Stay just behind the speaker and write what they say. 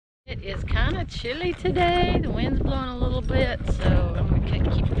It is kind of chilly today. The wind's blowing a little bit, so I'm going to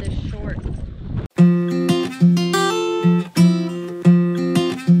keep this short.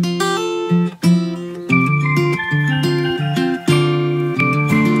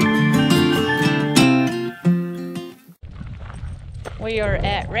 We are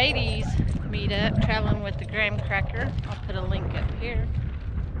at Rady's meetup, traveling with the Gramkracker. I'll put a link up here.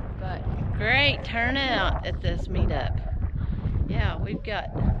 But great turnout at this meetup. Yeah, we've got,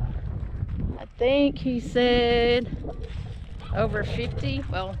 I think he said over 50.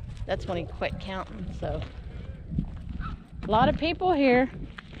 Well, that's when he quit counting, so. A lot of people here.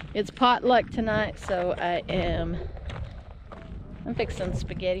 It's potluck tonight, so I'm fixing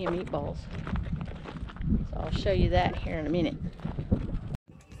spaghetti and meatballs. So I'll show you that here in a minute.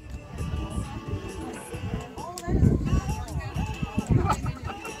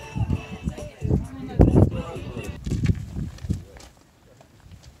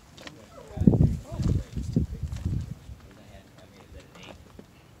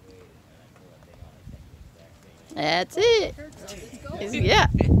 That's it. Yeah.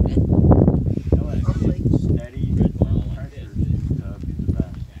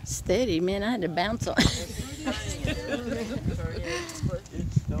 Steady, man. I had to bounce on.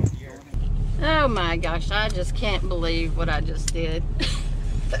 Oh my gosh, I just can't believe what I just did.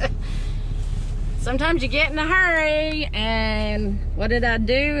 Sometimes you get in a hurry, and what did I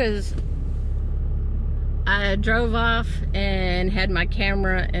do is I drove off and had my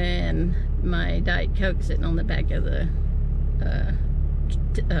camera and my Diet Coke sitting on the back of the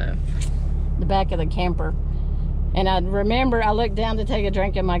camper. And I remember I looked down to take a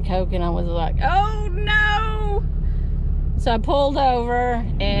drink of my Coke and I was like, oh no! So I pulled over,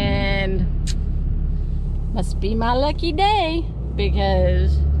 and must be my lucky day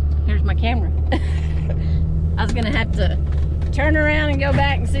because here's my camera. I was gonna have to turn around and go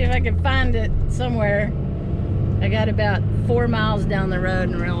back and see if I could find it somewhere. I got about 4 miles down the road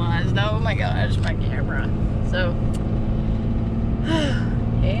and realized, oh my gosh, my camera. So,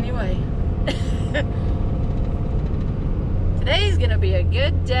 anyway. Today's gonna be a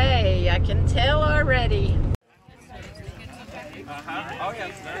good day. I can tell already. Oh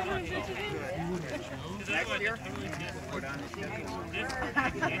yes, very much so. Next year?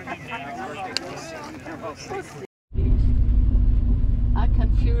 I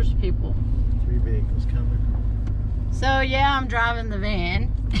confuse people. 3 vehicles coming. So yeah, I'm driving the van.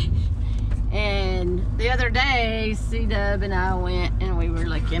 And the other day, C-Dub and I went and we were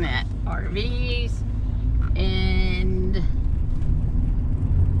looking at RVs, and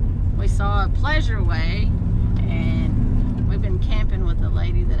we saw a pleasure way, and we've been camping with a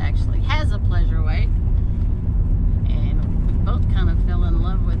lady that actually has a pleasure way, and we both kind of fell in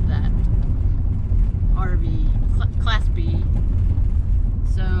love with that RV, Class B.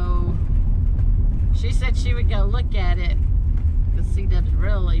 So she said she would go look at it, because C-Dub's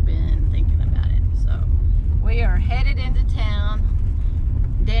really been thinking about it. So we are headed into town.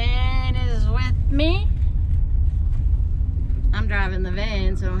 Dan is with me. I'm driving the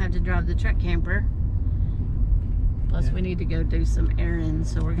van, so I don't have to drive the truck camper. Plus, we need to go do some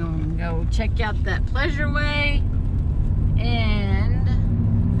errands, so we're going to go check out that pleasure way. And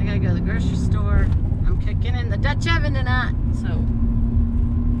I gotta go to the grocery store. I'm cooking in the Dutch oven tonight, so.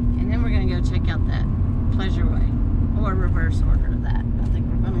 And then we're gonna go check out that pleasure way, or reverse order of that. I think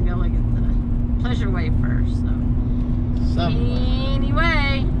we're gonna go look at the pleasure way first. So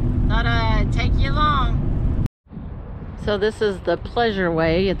anyway, thought I'd take you along. So this is the pleasure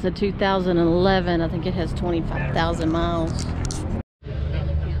way. It's a 2011. I think it has 25,000 miles.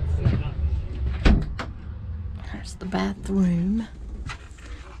 There's the bathroom.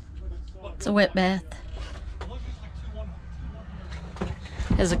 It's a wet bath.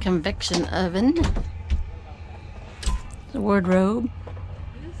 Has a convection oven. The wardrobe.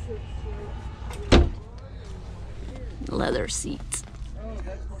 Leather seats.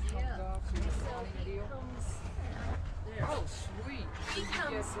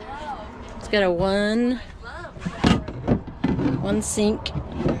 It's got a one sink.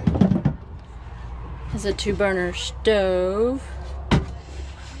 Has a 2-burner stove.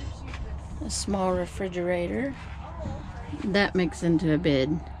 A small refrigerator. That makes into a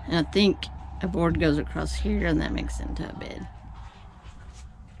bed. And I think a board goes across here, and that makes into a bed.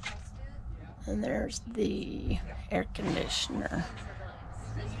 And there's the air conditioner.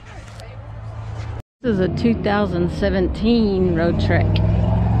 This is a 2017 road trek.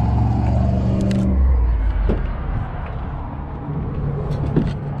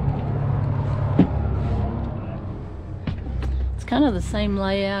 It's kind of the same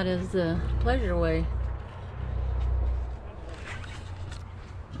layout as the pleasure way.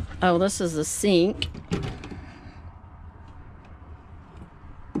 Oh, this is a sink.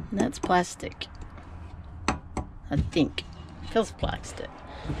 And that's plastic. I think. Feels plastic.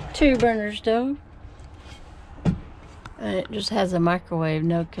 2-burner stove. And it just has a microwave,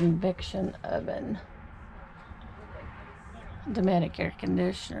 no convection oven. Automatic air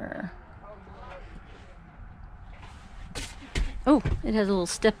conditioner. Oh, it has a little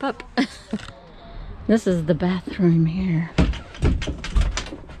step up. This is the bathroom here.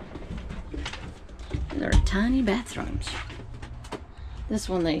 There are tiny bathrooms. This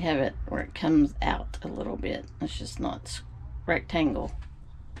one they have it where it comes out a little bit. It's just not rectangle.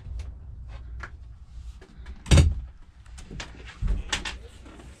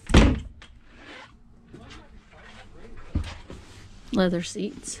 Leather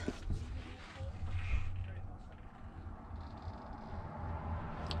seats.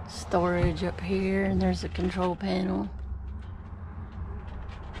 Storage up here, and there's a control panel.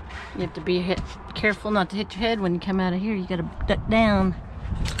 You have to be careful not to hit your head when you come out of here. You gotta duck down.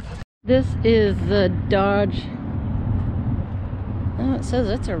 This is the Dodge. Oh, it says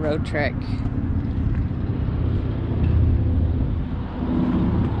it's a road track.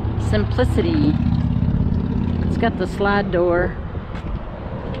 Simplicity. It's got the slide door.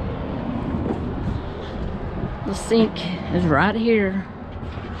 The sink is right here.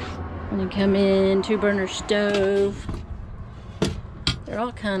 When you come in, 2-burner stove. They're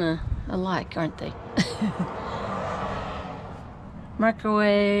all kind of alike, aren't they?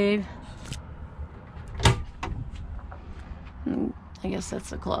 Microwave. I guess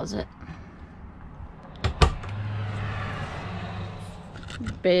that's a closet.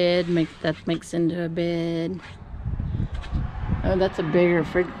 Bed, that makes into a bed. Oh, that's a bigger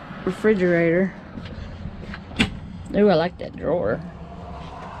refrigerator. Ooh, I like that drawer.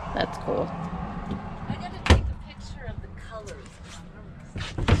 That's cool.